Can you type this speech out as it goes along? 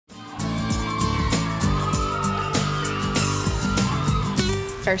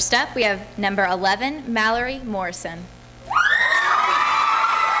First up, we have number 11, Mallory Morrison.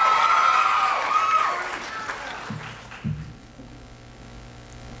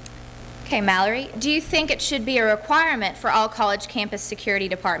 Okay, Mallory, do you think it should be a requirement for all college campus security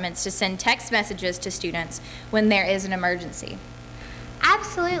departments to send text messages to students when there is an emergency?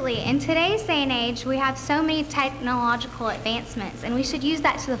 Absolutely. In today's day and age, we have so many technological advancements, and we should use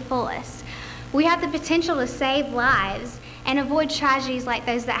that to the fullest. We have the potential to save lives and avoid tragedies like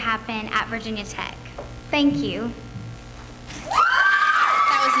those that happen at Virginia Tech. Thank you.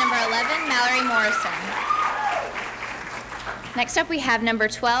 That was number 11, Mallory Morrison. Next up, we have number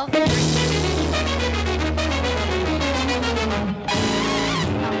 12.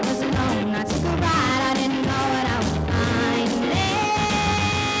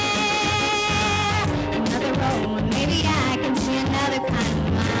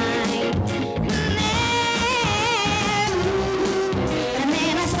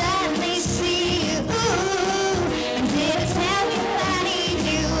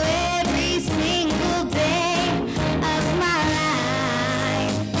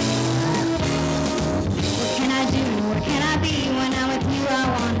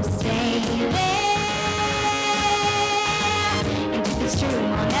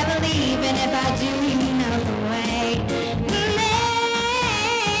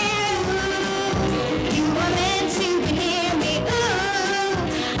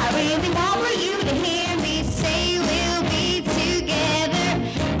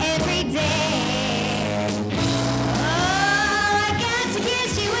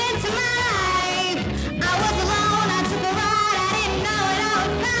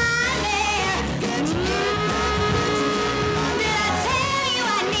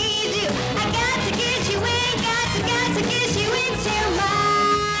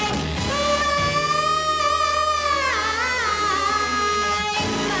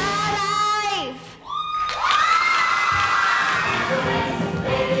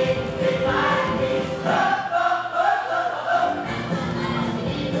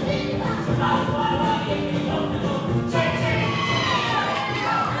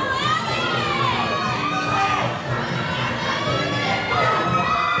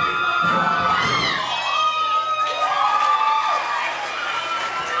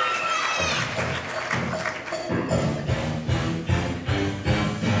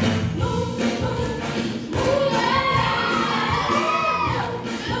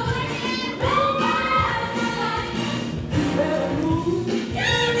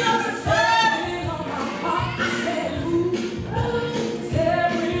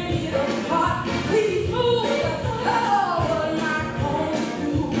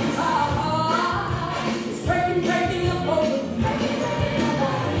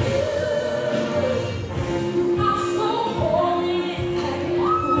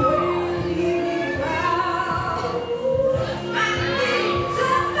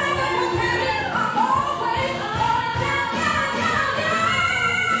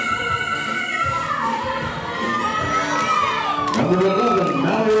 Number 11,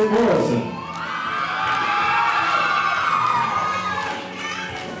 Mallory Morrison.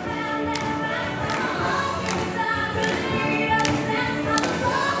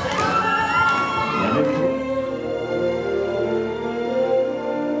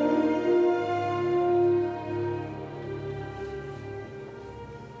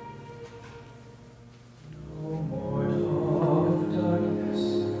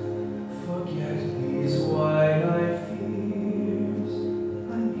 Forget these wide-eyed fears.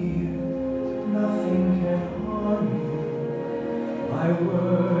 I'm here.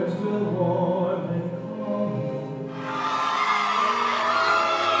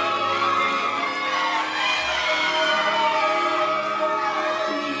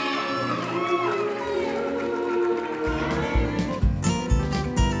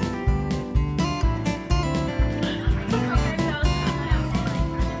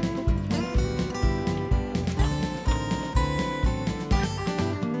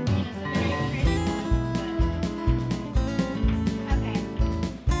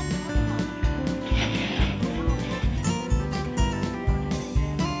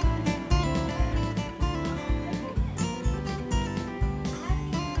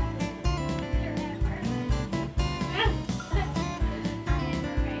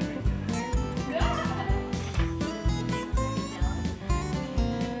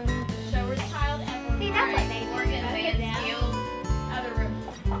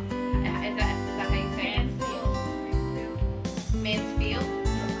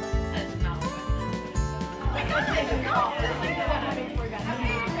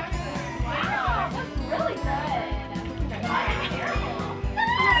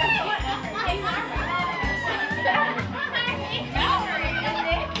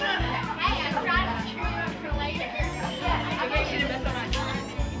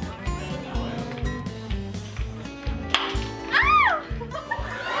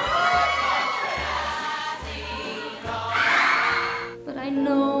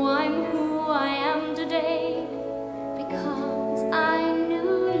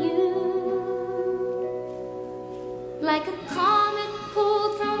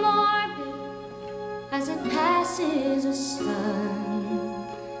 as it passes a sun,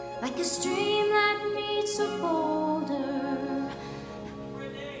 like a stream that meets a boulder.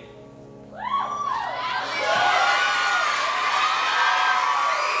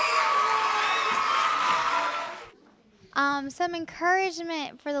 Some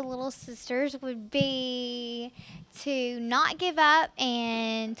encouragement for the little sisters would be to not give up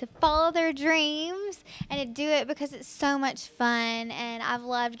and to follow their dreams and to do it because it's so much fun. And I've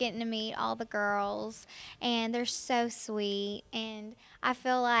loved getting to meet all the girls, and they're so sweet. And I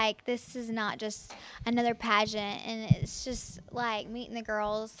feel like this is not just another pageant, and it's just like meeting the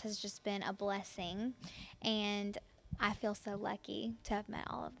girls has just been a blessing. And I feel so lucky to have met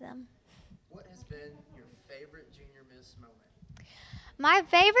all of them. What has been your favorite Junior Miss moment? My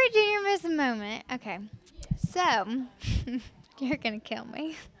favorite Junior Miss moment. Okay, so you're gonna kill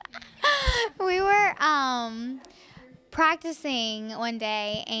me. We were practicing one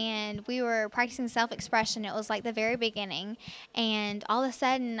day, and we were practicing self-expression. It was like the very beginning, and all of a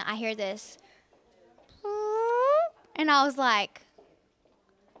sudden I hear this, and I was like,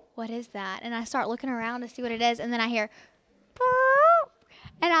 "What is that?" And I start looking around to see what it is, and then I hear.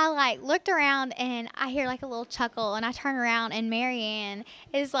 And I like looked around and I hear like a little chuckle, and I turn around and Marianne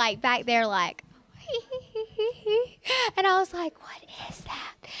is like back there like and I was like, "What is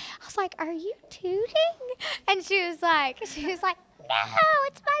that?" I was like, "Are you tooting?" And she was like, "No,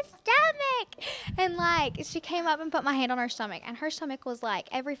 it's my stomach." And like she came up and put my hand on her stomach, and her stomach was like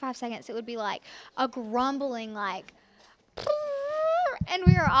every 5 seconds it would be like a grumbling like and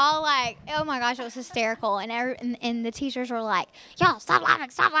we were all like, oh my gosh, it was hysterical. And the teachers were like, "Y'all, stop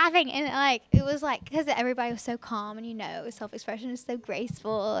laughing. And like, it was like, because everybody was so calm, and self-expression is so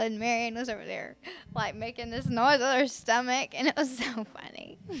graceful. And Marianne was over there like making this noise with her stomach, and it was so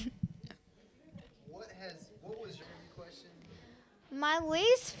funny. What was your favorite question? My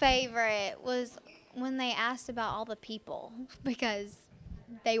least favorite was when they asked about all the people, because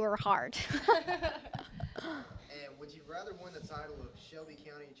they were hard. And would you rather win the title of Shelby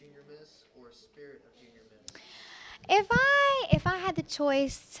County Junior Miss or Spirit of Junior Miss? If I had the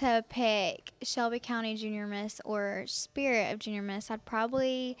choice to pick Shelby County Junior Miss or Spirit of Junior Miss,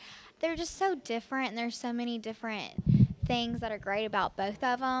 they're just so different, and there's so many different things that are great about both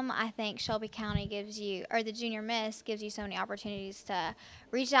of them. I think Shelby County the Junior Miss gives you so many opportunities to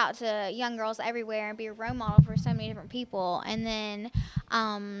reach out to young girls everywhere and be a role model for so many different people. And then,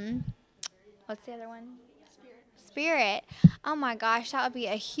 what's the other one? Spirit. Oh my gosh, that would be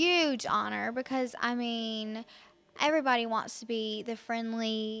a huge honor, because I mean, everybody wants to be the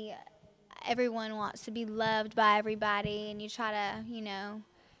friendly, everyone wants to be loved by everybody, and you try to,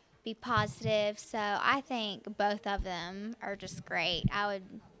 be positive. So I think both of them are just great.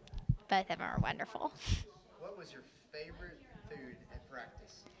 Both of them are wonderful. What was your favorite food at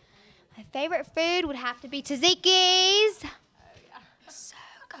practice? My favorite food would have to be tzatziki's. So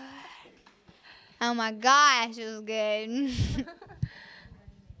good. Oh my gosh, it was good.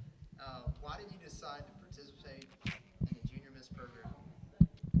 Why did you decide to participate in the Junior Miss program?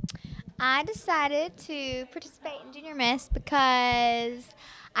 I decided to participate in Junior Miss because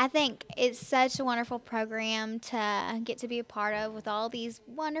I think it's such a wonderful program to get to be a part of with all these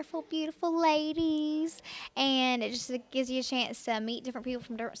wonderful, beautiful ladies. And it just gives you a chance to meet different people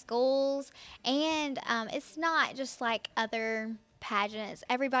from different schools. And it's not just like other pageants.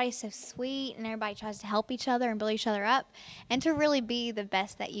 Everybody's so sweet, and everybody tries to help each other and build each other up, and to really be the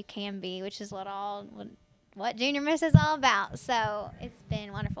best that you can be, which is what Junior Miss is all about. So it's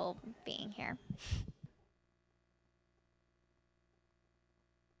been wonderful being here.